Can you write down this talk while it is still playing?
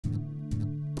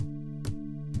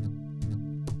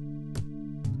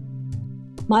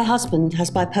My husband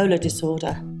has bipolar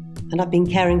disorder, and I've been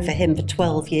caring for him for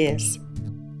 12 years.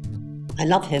 I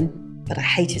love him, but I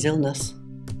hate his illness.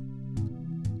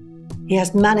 He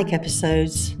has manic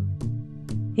episodes.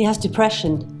 He has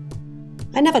depression.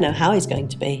 I never know how he's going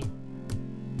to be.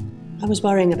 I was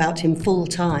worrying about him full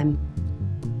time.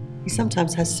 He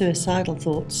sometimes has suicidal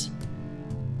thoughts.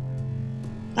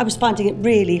 I was finding it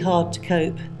really hard to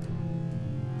cope.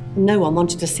 No one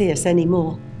wanted to see us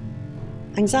anymore.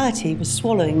 Anxiety was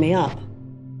swallowing me up.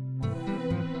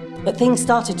 But things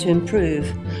started to improve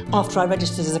after I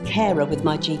registered as a carer with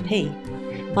my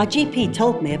GP. My GP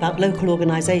told me about local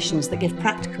organisations that give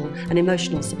practical and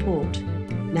emotional support.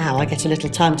 Now I get a little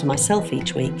time to myself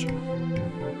each week.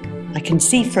 I can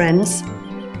see friends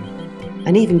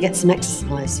and even get some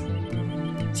exercise,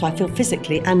 so I feel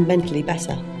physically and mentally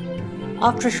better.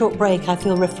 After a short break, I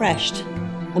feel refreshed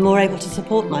and more able to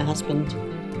support my husband.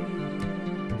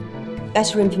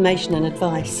 Better information and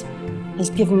advice has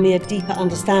given me a deeper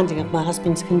understanding of my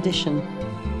husband's condition,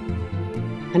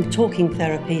 and talking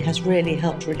therapy has really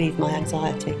helped relieve my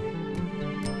anxiety.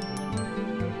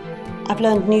 I've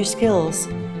learned new skills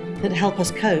that help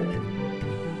us cope,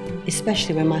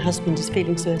 especially when my husband is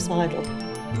feeling suicidal.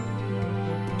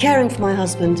 Caring for my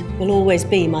husband will always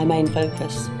be my main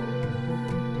focus,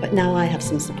 but now I have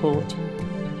some support,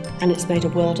 and it's made a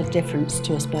world of difference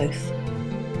to us both.